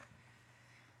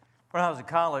When I was a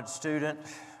college student,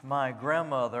 my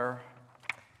grandmother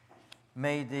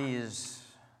made these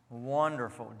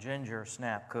wonderful ginger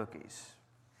snap cookies.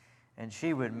 And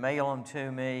she would mail them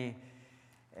to me,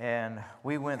 and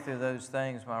we went through those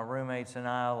things, my roommates and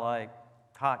I, like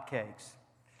hotcakes.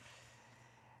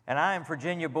 And I am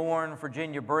Virginia born,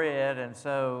 Virginia bred, and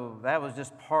so that was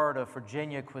just part of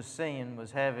Virginia cuisine,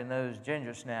 was having those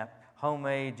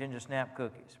homemade ginger snap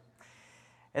cookies.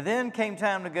 And then came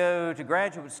time to go to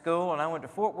graduate school, and I went to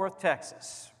Fort Worth,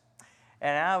 Texas.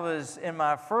 And I was in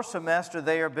my first semester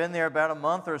there, been there about a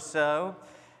month or so,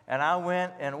 and I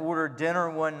went and ordered dinner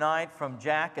one night from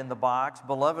Jack in the Box,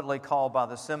 belovedly called by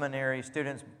the seminary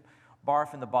students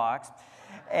Barf in the Box,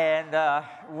 and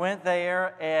went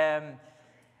there and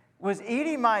was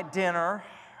eating my dinner,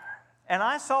 and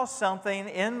I saw something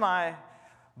in my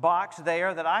box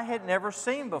there that I had never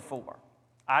seen before.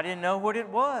 I didn't know what it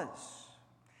was.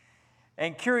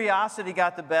 And curiosity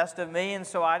got the best of me, and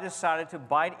so I decided to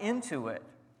bite into it.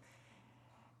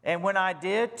 And when I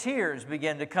did, tears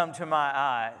began to come to my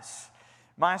eyes.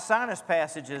 My sinus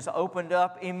passages opened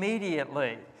up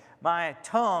immediately. My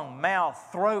tongue, mouth,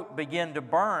 throat began to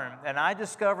burn, and I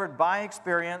discovered by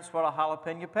experience what a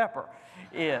jalapeno pepper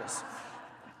is.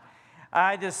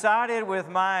 I decided with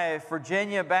my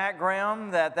Virginia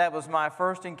background that was my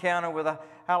first encounter with a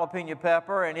jalapeno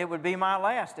pepper, and it would be my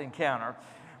last encounter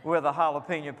with a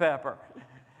jalapeno pepper.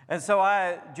 And so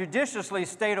I judiciously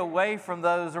stayed away from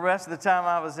those the rest of the time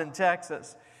I was in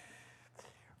Texas.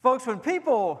 Folks, when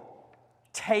people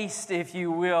taste, if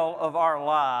you will, of our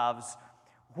lives,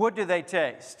 what do they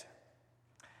taste?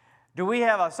 Do we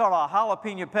have a sort of a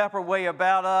jalapeno pepper way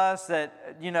about us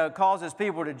that, causes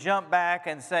people to jump back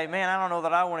and say, man, I don't know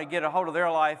that I want to get a hold of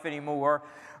their life anymore?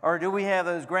 Or do we have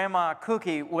those grandma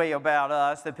cookie way about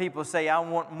us that people say, I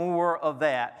want more of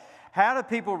that? How do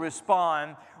people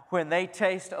respond when they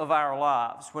taste of our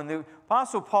lives? When the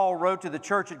Apostle Paul wrote to the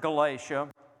church at Galatia,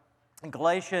 in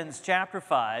Galatians chapter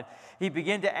 5, he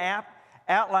began to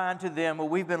outline to them what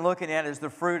we've been looking at as the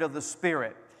fruit of the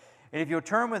Spirit. And if you'll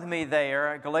turn with me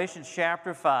there, Galatians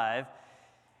chapter 5,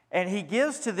 and he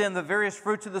gives to them the various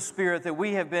fruits of the Spirit that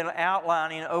we have been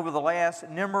outlining over the last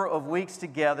number of weeks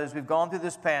together as we've gone through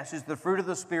this passage. The fruit of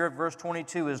the Spirit, verse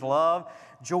 22, is love,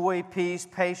 joy, peace,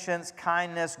 patience,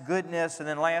 kindness, goodness. And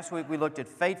then last week we looked at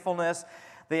faithfulness,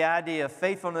 the idea of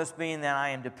faithfulness being that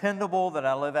I am dependable, that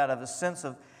I live out of a sense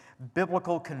of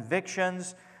biblical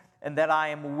convictions, and that I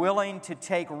am willing to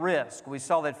take risk. We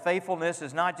saw that faithfulness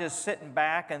is not just sitting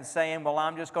back and saying, well,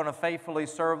 I'm just going to faithfully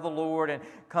serve the Lord and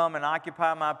come and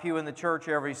occupy my pew in the church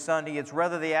every Sunday. It's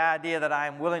rather the idea that I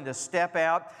am willing to step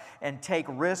out and take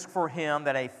risk for Him,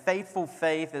 that a faithful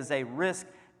faith is a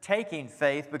risk-taking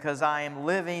faith because I am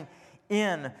living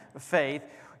in faith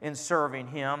in serving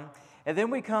Him. And then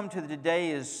we come to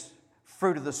today's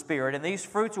fruit of the Spirit. And these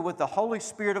fruits are what the Holy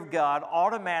Spirit of God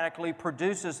automatically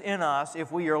produces in us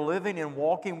if we are living and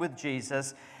walking with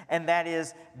Jesus, and that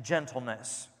is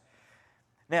gentleness.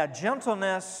 Now,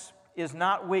 gentleness is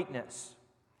not weakness.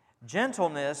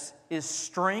 Gentleness is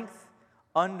strength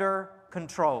under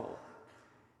control.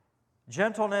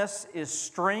 Gentleness is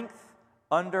strength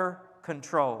under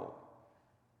control.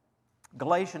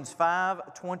 Galatians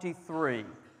 5:23.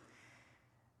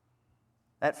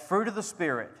 That fruit of the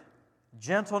Spirit,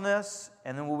 gentleness,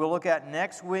 and then we will look at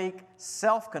next week,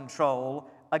 self-control.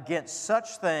 Against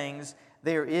such things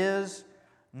there is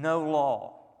no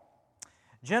law.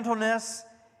 Gentleness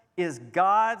is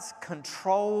God's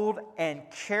controlled and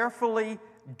carefully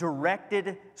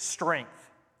directed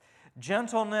strength.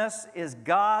 Gentleness is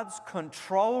God's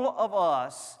control of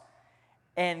us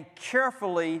and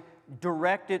carefully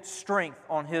directed strength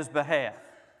on His behalf.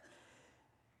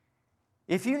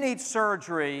 If you need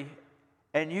surgery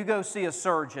and you go see a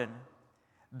surgeon,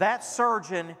 that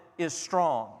surgeon is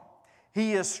strong.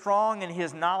 He is strong in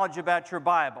his knowledge about your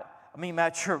Bible.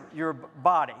 About your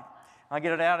body. I'll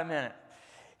get it out in a minute.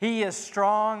 He is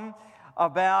strong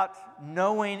about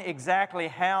knowing exactly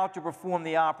how to perform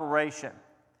the operation.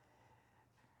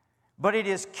 But it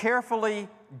is carefully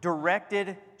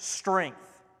directed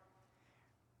strength.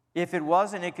 If it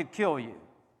wasn't, it could kill you.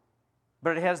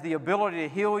 But it has the ability to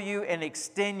heal you and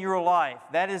extend your life.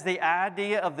 That is the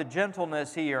idea of the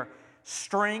gentleness here.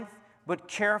 Strength, but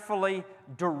carefully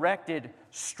directed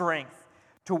strength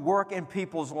to work in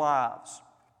people's lives.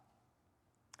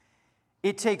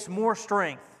 It takes more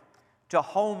strength to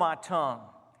hold my tongue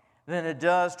than it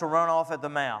does to run off at the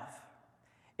mouth.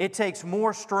 It takes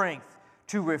more strength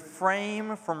to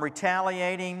refrain from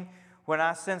retaliating when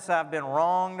I sense I've been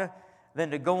wronged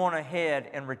than to go on ahead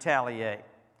and retaliate.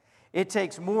 It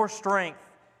takes more strength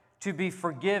to be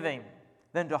forgiving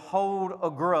than to hold a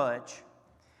grudge.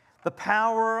 The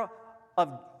power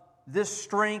of this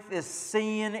strength is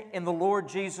seen in the Lord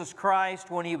Jesus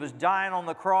Christ when He was dying on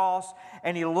the cross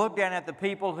and He looked down at the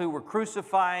people who were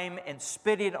crucifying Him and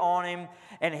spitting on Him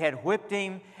and had whipped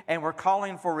Him and were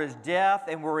calling for His death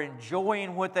and were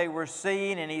enjoying what they were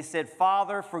seeing. And He said,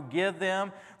 "Father, forgive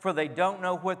them, for they don't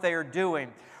know what they are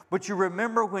doing." But you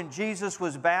remember when Jesus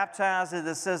was baptized,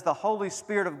 it says the Holy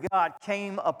Spirit of God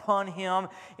came upon Him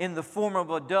in the form of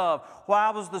a dove. Why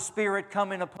was the Spirit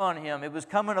coming upon Him? It was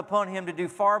coming upon Him to do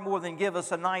far more than give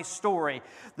us a nice story.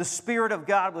 The Spirit of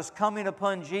God was coming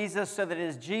upon Jesus so that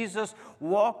as Jesus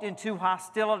walked into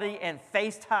hostility and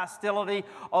faced hostility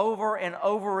over and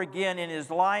over again in His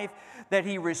life, that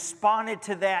He responded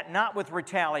to that not with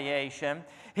retaliation.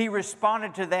 He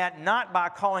responded to that not by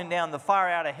calling down the fire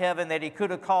out of heaven that He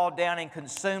could have called down and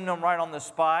consumed them right on the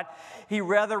spot. He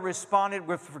rather responded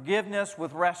with forgiveness,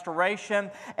 with restoration,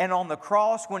 and on the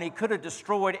cross, when He could have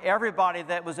destroyed everybody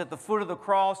that was at the foot of the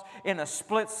cross in a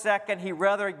split second, He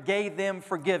rather gave them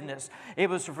forgiveness. It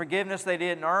was a forgiveness they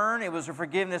didn't earn. It was a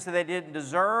forgiveness that they didn't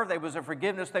deserve. It was a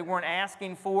forgiveness they weren't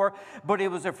asking for, but it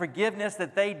was a forgiveness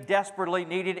that they desperately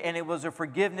needed, and it was a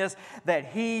forgiveness that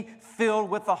He, filled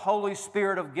with the Holy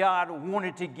Spirit of God,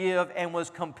 wanted to give and was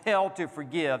compelled to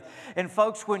forgive. And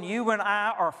folks, when you and I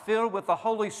are filled with the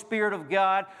Holy Spirit of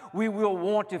God, we will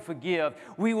want to forgive.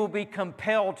 We will be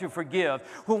compelled to forgive.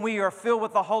 When we are filled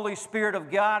with the Holy Spirit of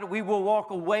God, we will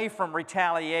walk away from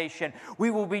retaliation.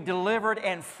 We will be delivered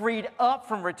and freed up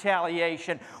from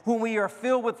retaliation. When we are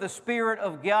filled with the Spirit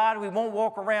of God, we won't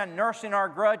walk around nursing our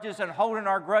grudges and holding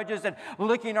our grudges and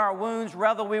licking our wounds.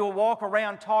 Rather, we will walk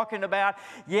around talking about,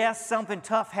 yes, something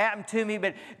tough happened to me,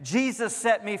 but Jesus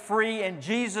set me free and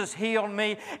Jesus healed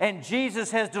me and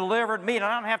Jesus has delivered me, and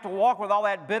I don't have to walk with all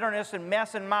that bitterness and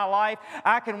mess in my life.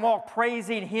 I can walk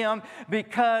praising Him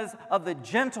because of the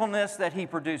gentleness that He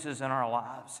produces in our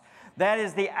lives. That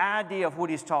is the idea of what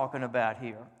He's talking about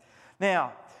here.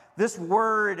 Now, this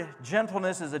word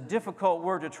gentleness is a difficult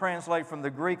word to translate from the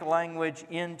Greek language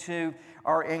into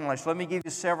our English. Let me give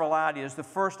you several ideas. The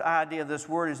first idea of this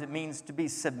word is it means to be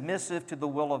submissive to the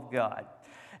will of God.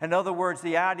 In other words,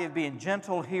 the idea of being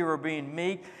gentle here or being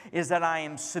meek is that I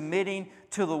am submitting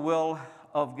to the will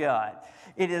of God.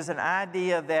 It is an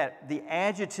idea that the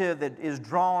adjective that is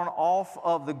drawn off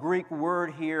of the Greek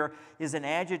word here is an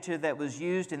adjective that was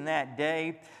used in that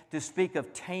day to speak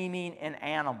of taming an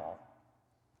animal.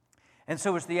 And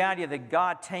so it's the idea that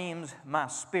God tames my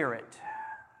spirit.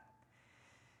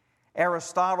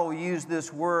 Aristotle used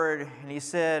this word and he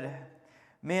said,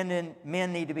 men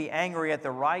need to be angry at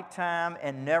the right time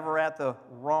and never at the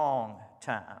wrong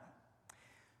time.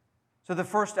 So the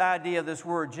first idea of this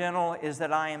word gentle is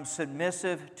that I am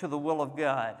submissive to the will of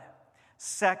God.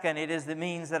 Second, it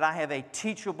means that I have a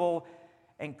teachable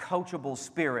and coachable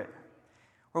spirit.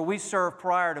 Where we served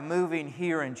prior to moving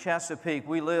here in Chesapeake,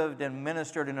 we lived and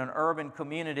ministered in an urban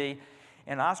community,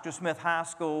 and Oscar Smith High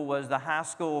School was the high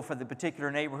school for the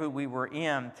particular neighborhood we were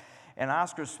in. And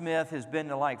Oscar Smith has been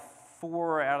to like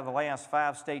 4 out of the last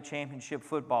 5 state championship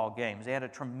football games. They had a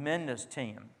tremendous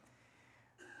team.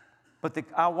 But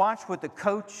I watched what the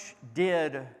coach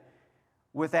did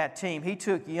with that team. He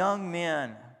took young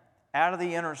men out of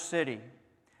the inner city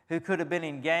who could have been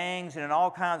in gangs and in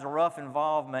all kinds of rough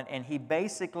involvement, and he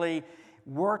basically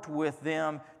worked with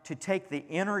them to take the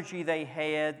energy they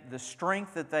had, the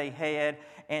strength that they had,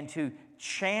 and to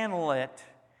channel it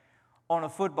on a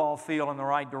football field in the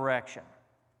right direction.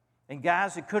 And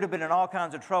guys that could have been in all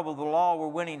kinds of trouble with the law were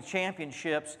winning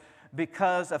championships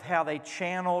because of how they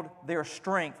channeled their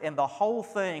strength. And the whole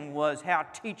thing was, how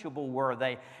teachable were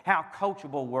they? How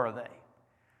coachable were they?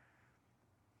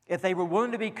 If they were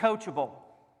willing to be coachable,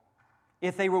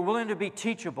 if they were willing to be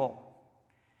teachable,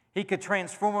 he could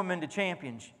transform them into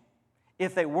champions.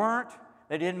 If they weren't,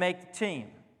 they didn't make the team.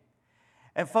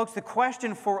 And folks, the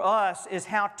question for us is,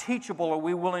 how teachable are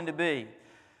we willing to be?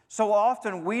 So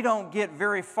often we don't get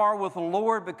very far with the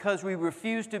Lord because we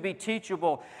refuse to be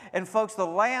teachable. And folks, the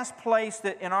last place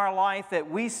that in our life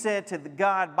that we said to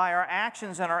God by our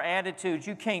actions and our attitudes,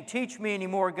 you can't teach me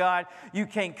anymore, God, you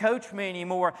can't coach me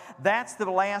anymore, that's the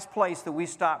last place that we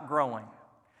stop growing.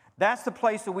 That's the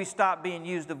place that we stop being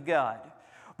used of God.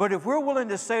 But if we're willing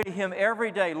to say to Him every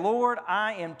day, Lord,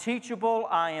 I am teachable,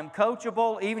 I am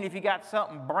coachable, even if you got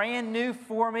something brand new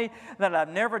for me that I've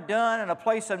never done in a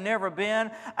place I've never been,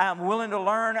 I'm willing to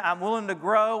learn, I'm willing to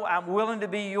grow, I'm willing to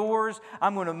be yours,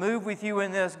 I'm going to move with you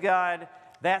in this, God.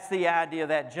 That's the idea of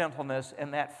that gentleness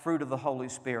and that fruit of the Holy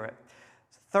Spirit.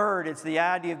 Third, it's the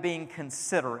idea of being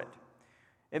considerate.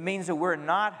 It means that we're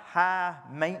not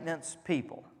high-maintenance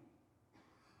people.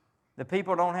 The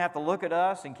people don't have to look at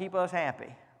us and keep us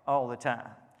happy all the time.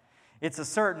 It's a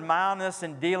certain mildness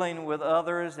in dealing with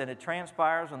others, and it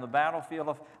transpires on the battlefield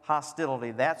of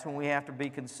hostility. That's when we have to be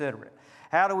considerate.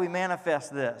 How do we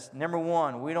manifest this? Number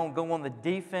one, we don't go on the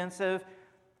defensive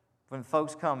when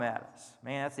folks come at us.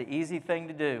 Man, that's the easy thing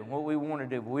to do, what we want to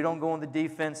do, but we don't go on the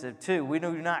defensive. Two, we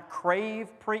do not crave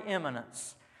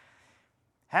preeminence.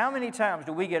 How many times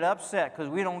do we get upset because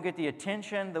we don't get the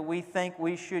attention that we think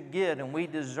we should get and we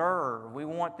deserve? We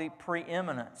want the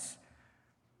preeminence.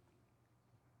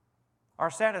 Our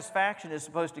satisfaction is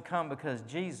supposed to come because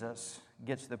Jesus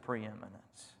gets the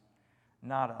preeminence,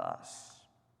 not us.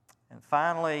 And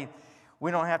finally, we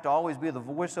don't have to always be the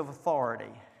voice of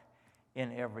authority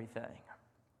in everything.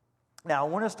 Now, I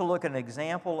want us to look at an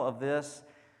example of this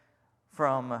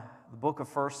from the book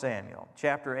of 1 Samuel,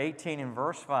 chapter 18 and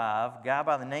verse 5, a guy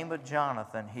by the name of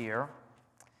Jonathan here.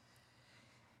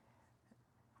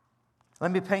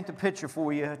 Let me paint the picture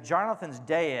for you. Jonathan's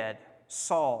dad,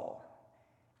 Saul,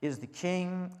 is the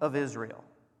king of Israel.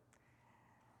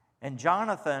 And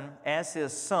Jonathan, as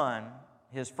his son,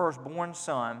 his firstborn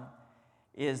son,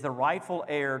 is the rightful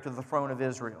heir to the throne of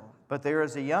Israel. But there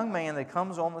is a young man that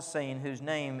comes on the scene whose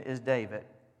name is David.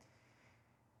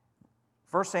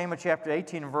 1 Samuel chapter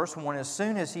 18 and verse 1, as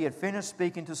soon as he had finished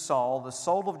speaking to Saul, the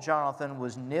soul of Jonathan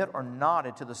was knit or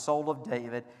knotted to the soul of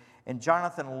David, and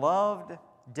Jonathan loved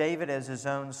David as his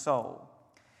own soul.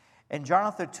 And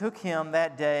Jonathan took him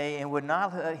that day and would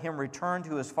not let him return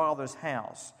to his father's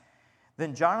house.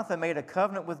 Then Jonathan made a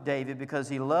covenant with David because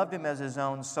he loved him as his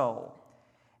own soul.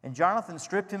 And Jonathan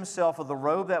stripped himself of the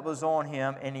robe that was on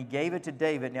him, and he gave it to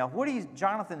David. Now, what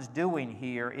Jonathan's doing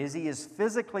here is he is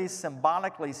physically,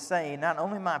 symbolically saying, not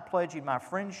only am I pledging my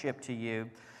friendship to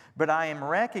you, but I am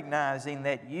recognizing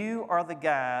that you are the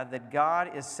guy that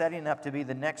God is setting up to be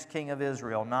the next king of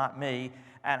Israel, not me,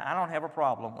 and I don't have a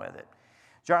problem with it.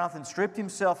 Jonathan stripped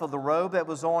himself of the robe that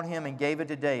was on him and gave it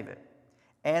to David,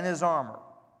 and his armor,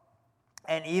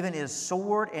 and even his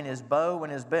sword and his bow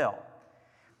and his belt.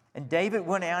 And David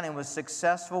went out and was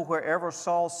successful wherever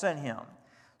Saul sent him,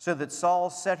 so that Saul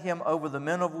set him over the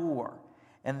men of war.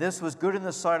 And this was good in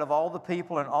the sight of all the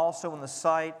people and also in the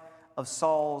sight of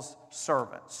Saul's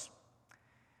servants.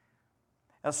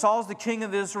 Now, Saul's the king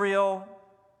of Israel.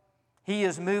 He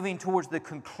is moving towards the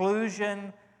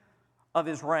conclusion of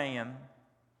his reign.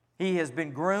 He has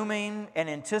been grooming and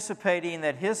anticipating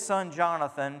that his son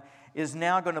Jonathan is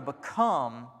now going to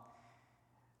become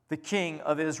the king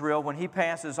of Israel when he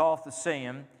passes off the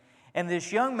scene. And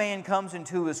this young man comes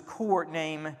into his court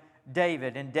named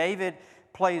David. And David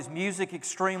plays music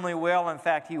extremely well. In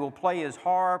fact, he will play his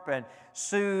harp and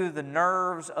soothe the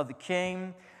nerves of the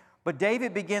king. But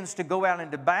David begins to go out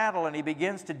into battle, and he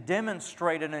begins to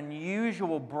demonstrate an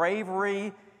unusual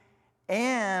bravery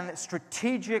and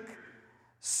strategic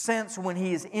sense when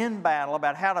he is in battle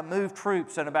about how to move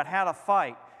troops and about how to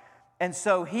fight. And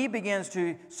so he begins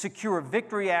to secure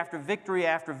victory after victory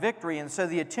after victory. And so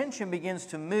the attention begins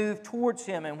to move towards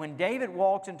him. And when David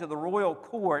walks into the royal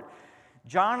court,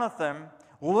 Jonathan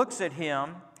looks at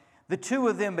him. The two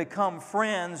of them become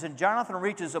friends. And Jonathan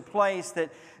reaches a place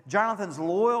that Jonathan's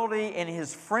loyalty and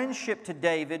his friendship to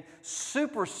David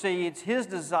supersedes his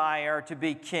desire to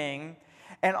be king.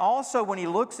 And also when he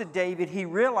looks at David, he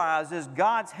realizes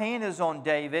God's hand is on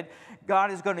David. God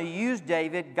is going to use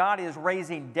David. God is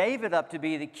raising David up to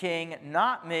be the king,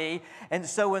 not me. And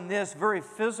so in this very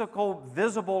physical,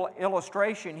 visible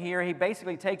illustration here, he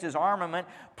basically takes his armament,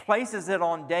 places it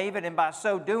on David, and by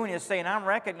so doing is saying, I'm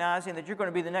recognizing that you're going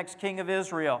to be the next king of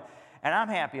Israel. And I'm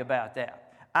happy about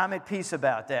that. I'm at peace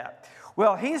about that.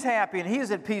 Well, he's happy and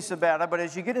he's at peace about it, but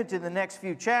as you get into the next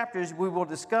few chapters, we will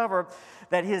discover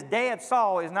that his dad,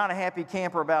 Saul, is not a happy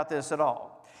camper about this at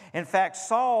all. In fact,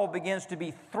 Saul begins to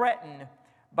be threatened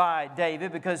by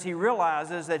David because he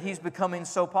realizes that he's becoming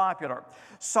so popular.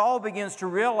 Saul begins to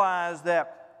realize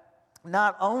that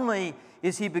not only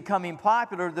is he becoming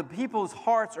popular, the people's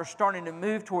hearts are starting to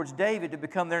move towards David to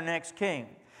become their next king.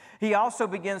 He also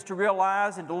begins to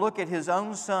realize and to look at his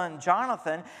own son,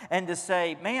 Jonathan, and to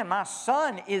say, man, my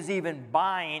son is even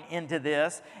buying into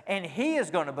this, and he is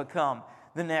going to become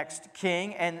the next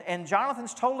king. And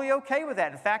Jonathan's totally okay with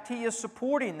that. In fact, he is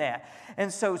supporting that.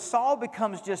 And so Saul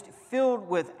becomes just filled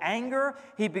with anger,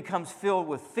 he becomes filled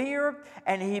with fear,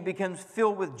 and he becomes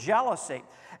filled with jealousy.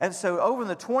 And so over in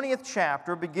the 20th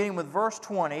chapter, beginning with verse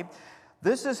 20,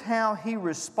 this is how he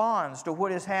responds to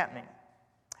what is happening.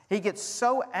 He gets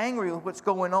so angry with what's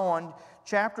going on,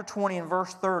 chapter 20 and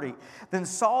verse 30. Then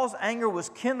Saul's anger was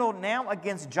kindled now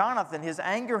against Jonathan. His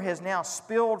anger has now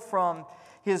spilled from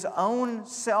his own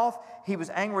self. He was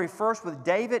angry first with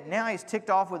David. Now he's ticked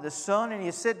off with his son, and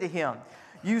he said to him,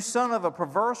 "You son of a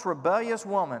perverse, rebellious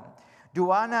woman, do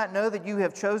I not know that you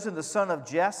have chosen the son of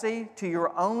Jesse to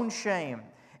your own shame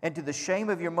and to the shame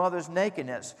of your mother's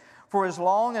nakedness? For as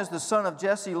long as the son of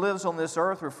Jesse lives on this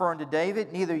earth," referring to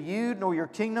David, "neither you nor your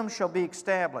kingdom shall be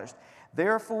established.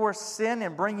 Therefore send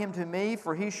and bring him to me,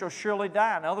 for he shall surely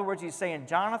die." In other words, he's saying,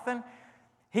 Jonathan,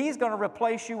 he's going to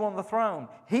replace you on the throne.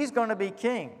 He's going to be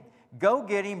king. Go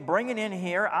get him, bring it in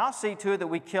here. I'll see to it that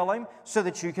we kill him so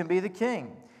that you can be the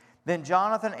king. Then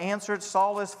Jonathan answered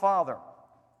Saul his father,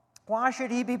 "Why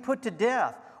should he be put to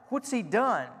death? What's he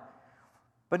done?"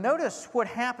 But notice what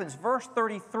happens. Verse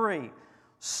 33,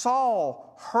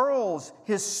 Saul hurls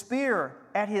his spear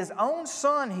at his own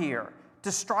son here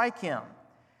to strike him.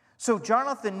 So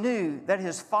Jonathan knew that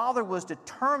his father was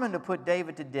determined to put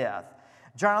David to death.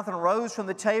 Jonathan rose from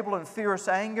the table in fierce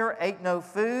anger, ate no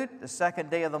food the second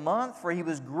day of the month, for he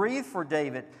was grieved for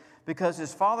David because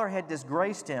his father had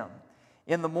disgraced him.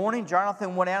 In the morning,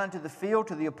 Jonathan went out into the field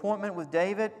to the appointment with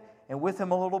David, and with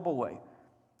him a little boy.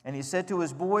 And he said to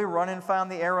his boy, "Run and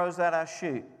find the arrows that I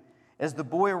shoot." As the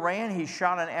boy ran, he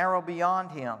shot an arrow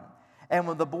beyond him. And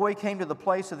when the boy came to the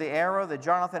place of the arrow that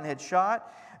Jonathan had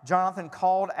shot, Jonathan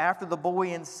called after the boy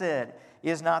and said,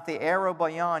 "Is not the arrow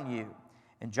beyond you?"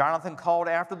 And Jonathan called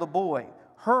after the boy,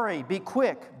 "Hurry, be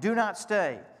quick, do not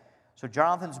stay." So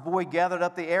Jonathan's boy gathered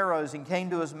up the arrows and came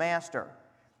to his master.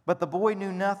 But the boy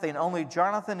knew nothing, only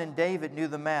Jonathan and David knew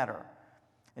the matter.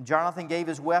 And Jonathan gave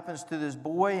his weapons to this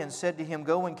boy and said to him,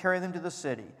 "Go and carry them to the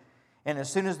city." And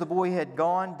as soon as the boy had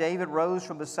gone, David rose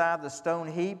from beside the stone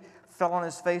heap, fell on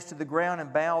his face to the ground,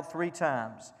 and bowed 3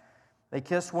 times. They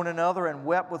kissed one another and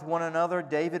wept with one another,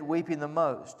 David weeping the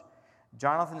most.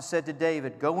 Jonathan said to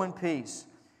David, "Go in peace,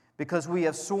 because we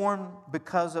have sworn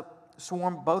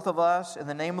both of us in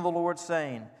the name of the Lord,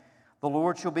 saying, the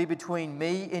Lord shall be between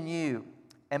me and you,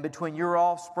 and between your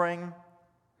offspring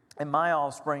and my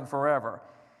offspring forever."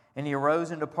 And he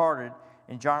arose and departed,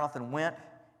 and Jonathan went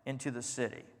into the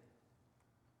city.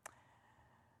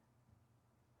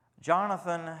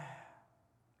 Jonathan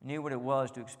knew what it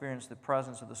was to experience the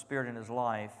presence of the Spirit in his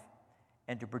life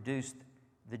and to produce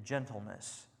the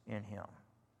gentleness in him.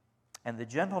 And the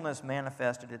gentleness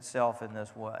manifested itself in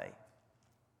this way.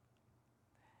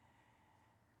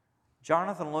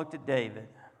 Jonathan looked at David.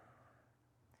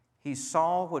 He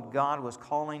saw what God was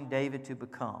calling David to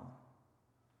become.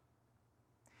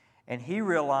 And he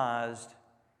realized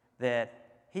that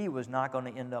he was not going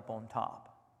to end up on top.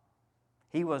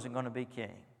 He wasn't going to be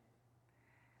king.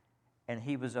 And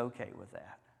he was okay with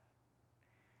that.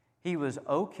 He was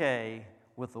okay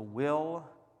with the will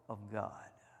of God.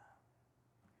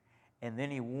 And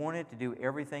then he wanted to do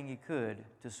everything he could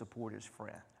to support his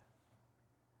friend.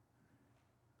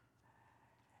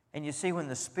 And you see, when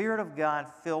the Spirit of God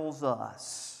fills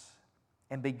us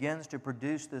and begins to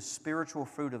produce this spiritual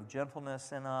fruit of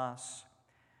gentleness in us,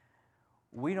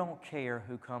 we don't care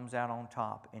who comes out on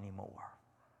top anymore.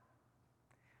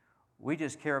 We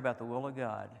just care about the will of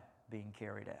God being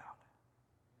carried out.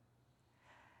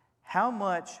 How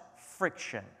much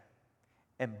friction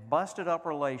and busted up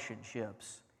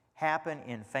relationships happen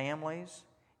in families,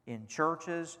 in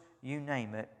churches, you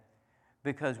name it,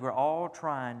 because we're all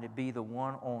trying to be the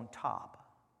one on top.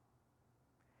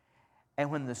 And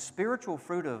when the spiritual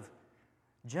fruit of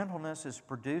gentleness is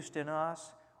produced in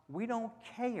us, we don't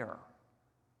care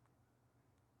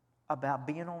about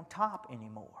being on top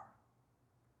anymore.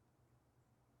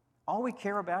 All we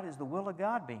care about is the will of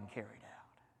God being carried out.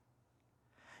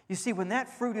 You see, when that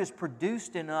fruit is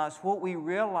produced in us, what we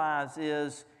realize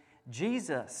is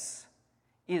Jesus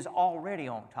is already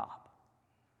on top.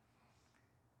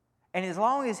 And as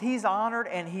long as He's honored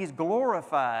and He's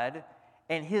glorified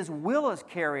and His will is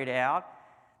carried out,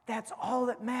 that's all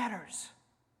that matters.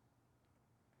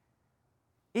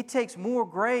 It takes more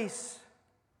grace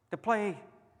to play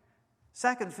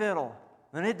second fiddle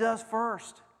than it does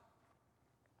first.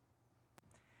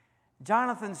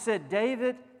 Jonathan said,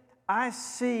 "David, I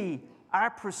see, I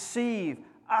perceive,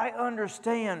 I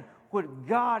understand what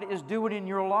God is doing in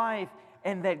your life,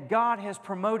 and that God has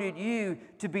promoted you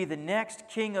to be the next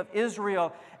king of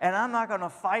Israel. And I'm not going to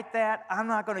fight that. I'm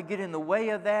not going to get in the way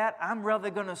of that. I'm rather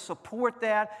going to support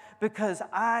that because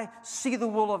I see the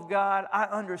will of God. I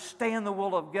understand the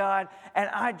will of God. And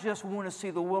I just want to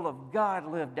see the will of God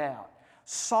lived out."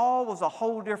 Saul was a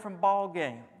whole different ball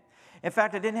game. In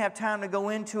fact, I didn't have time to go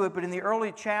into it, but in the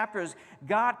early chapters,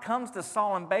 God comes to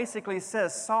Saul and basically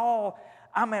says, "Saul,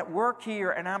 I'm at work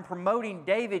here and I'm promoting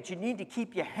David. You need to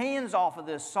keep your hands off of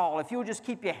this, Saul. If you'll just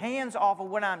keep your hands off of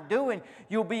what I'm doing,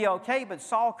 you'll be okay. But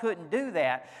Saul couldn't do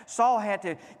that. Saul had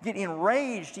to get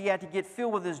enraged. He had to get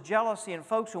filled with his jealousy. And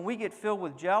folks, when we get filled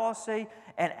with jealousy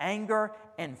and anger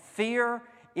and fear,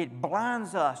 it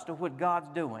blinds us to what God's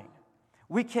doing.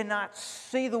 We cannot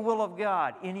see the will of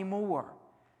God anymore.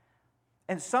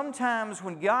 And sometimes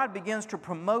when God begins to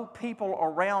promote people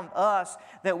around us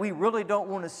that we really don't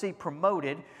want to see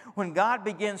promoted, when God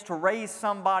begins to raise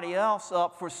somebody else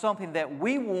up for something that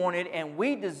we wanted and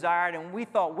we desired and we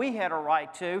thought we had a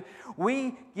right to,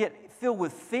 we get filled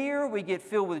with fear, we get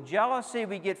filled with jealousy,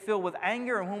 we get filled with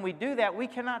anger, and when we do that, we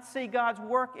cannot see God's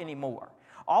work anymore.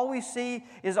 All we see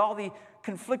is all the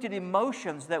conflicted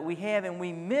emotions that we have, and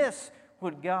we miss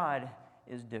what God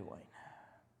is doing.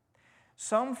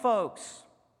 Some folks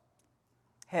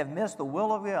have missed the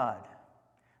will of God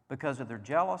because of their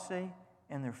jealousy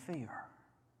and their fear.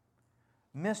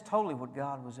 Missed totally what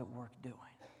God was at work doing.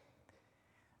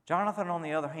 Jonathan, on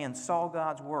the other hand, saw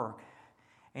God's work,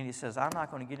 and he says, I'm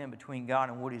not going to get in between God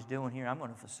and what He's doing here. I'm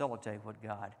going to facilitate what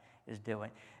God is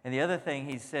doing. And the other thing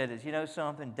he said is, you know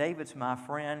something? David's my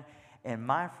friend, and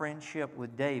my friendship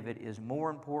with David is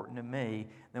more important to me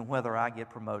than whether I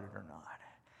get promoted or not.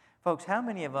 Folks, how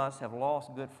many of us have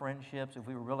lost good friendships, if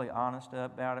we were really honest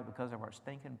about it, because of our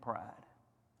stinking pride?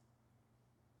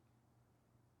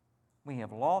 We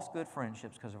have lost good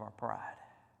friendships because of our pride.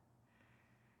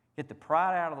 Get the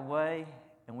pride out of the way,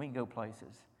 and we can go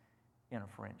places in a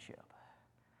friendship.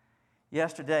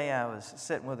 Yesterday, I was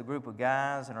sitting with a group of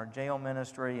guys in our jail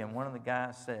ministry, and one of the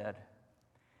guys said,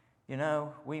 you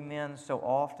know, we men so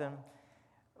often,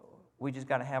 we just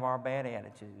got to have our bad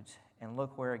attitudes, and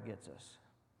look where it gets us.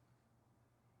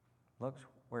 Look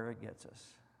where it gets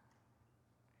us.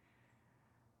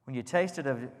 When you tasted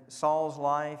of Saul's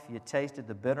life, you tasted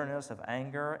the bitterness of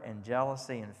anger and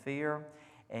jealousy and fear.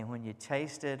 And when you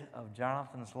tasted of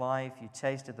Jonathan's life, you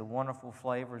tasted the wonderful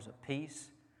flavors of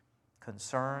peace,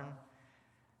 concern,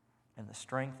 and the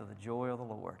strength of the joy of the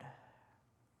Lord.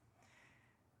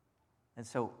 And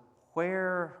so,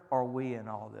 where are we in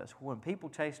all this? When people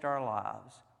taste our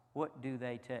lives, what do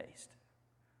they taste?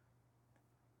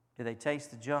 Do they taste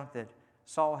the junk that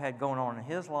Saul had going on in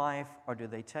his life, or do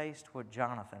they taste what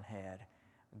Jonathan had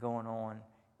going on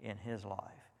in his life?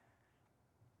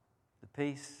 The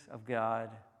peace of God,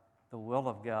 the will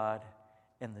of God,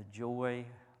 and the joy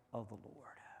of the Lord.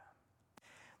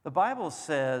 The Bible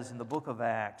says in the book of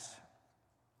Acts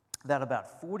that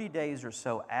about 40 days or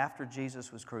so after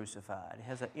Jesus was crucified, it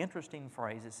has an interesting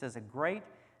phrase. It says, a great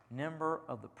number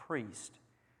of the priests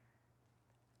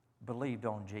believed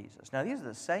on Jesus. Now, these are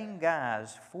the same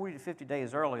guys 40 to 50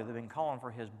 days earlier that have been calling for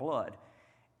His blood.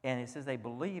 And it says they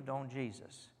believed on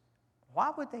Jesus.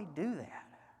 Why would they do that?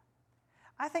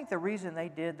 I think the reason they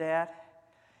did that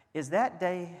is that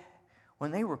day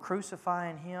when they were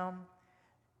crucifying Him,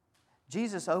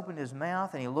 Jesus opened His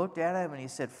mouth and He looked at him and He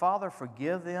said, Father,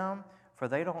 forgive them, for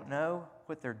they don't know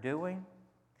what they're doing.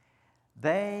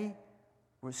 They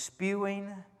were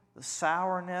spewing the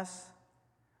sourness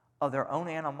of their own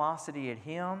animosity at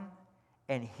Him,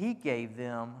 and He gave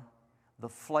them the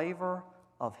flavor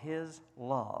of His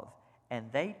love.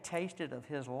 And they tasted of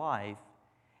His life,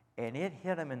 and it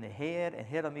hit them in the head and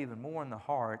hit them even more in the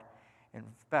heart. And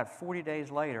about 40 days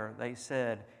later, they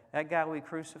said, that guy we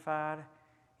crucified,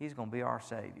 he's going to be our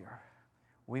Savior.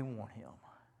 We want Him.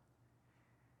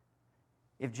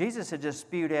 If Jesus had just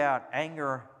spewed out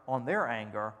anger on their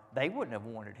anger, they wouldn't have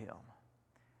wanted Him.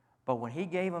 But when He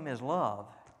gave them His love,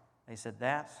 they said,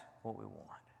 that's what we want.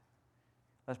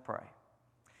 Let's pray.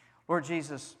 Lord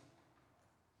Jesus,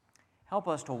 help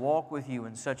us to walk with You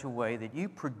in such a way that You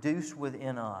produce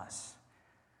within us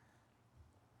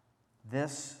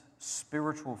this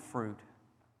spiritual fruit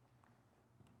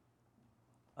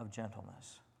of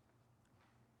gentleness.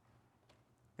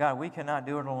 God, we cannot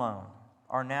do it alone.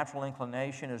 Our natural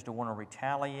inclination is to want to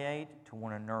retaliate, to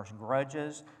want to nurse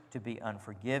grudges, to be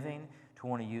unforgiving, to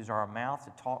want to use our mouth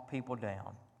to talk people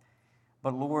down.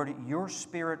 But Lord, Your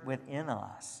Spirit within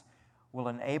us will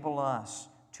enable us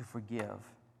to forgive.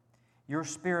 Your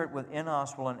Spirit within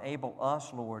us will enable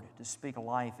us, Lord, to speak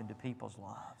life into people's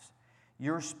lives.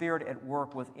 Your Spirit at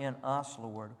work within us,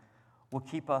 Lord, will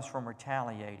keep us from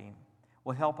retaliating,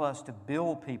 will help us to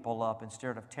build people up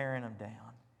instead of tearing them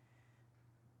down.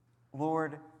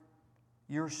 Lord,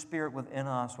 Your Spirit within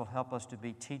us will help us to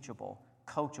be teachable,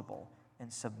 coachable,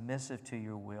 and submissive to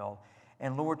Your will.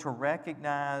 And Lord, to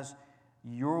recognize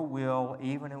Your will,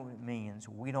 even if it means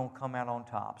we don't come out on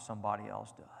top, somebody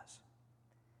else does.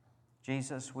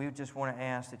 Jesus, we just want to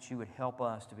ask that You would help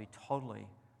us to be totally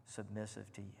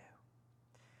submissive to You.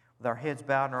 with our heads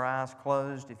bowed and our eyes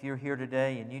closed, if you're here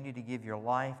today and you need to give your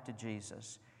life to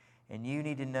Jesus and you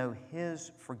need to know His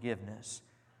forgiveness,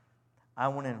 I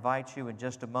want to invite you in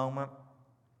just a moment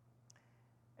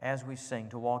as we sing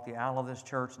to walk the aisle of this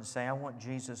church and say, I want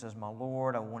Jesus as my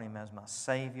Lord. I want Him as my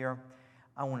Savior.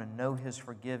 I want to know His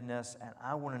forgiveness, and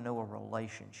I want to know a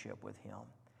relationship with Him.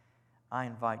 I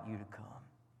invite you to come.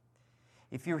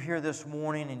 If you're here this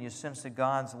morning and you sense that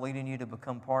God's leading you to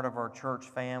become part of our church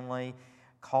family,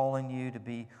 calling you to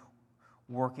be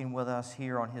working with us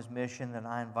here on His mission, then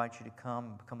I invite you to come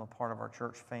and become a part of our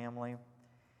church family.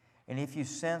 And if you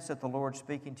sense that the Lord's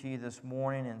speaking to you this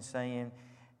morning and saying,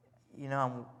 you know,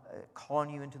 I'm calling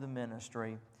you into the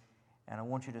ministry, and I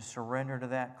want you to surrender to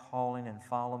that calling and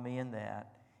follow me in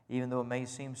that, even though it may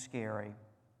seem scary,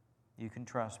 you can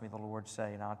trust me, the Lord's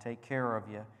saying, I'll take care of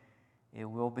you. It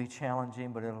will be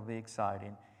challenging, but it'll be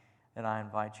exciting. And I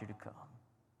invite you to come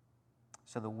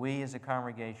so that we as a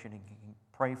congregation can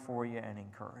pray for you and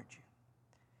encourage you.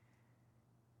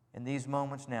 In these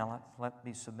moments now, let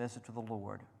me submissive to the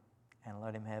Lord and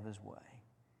let Him have His way.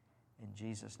 In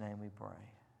Jesus' name we pray.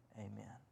 Amen.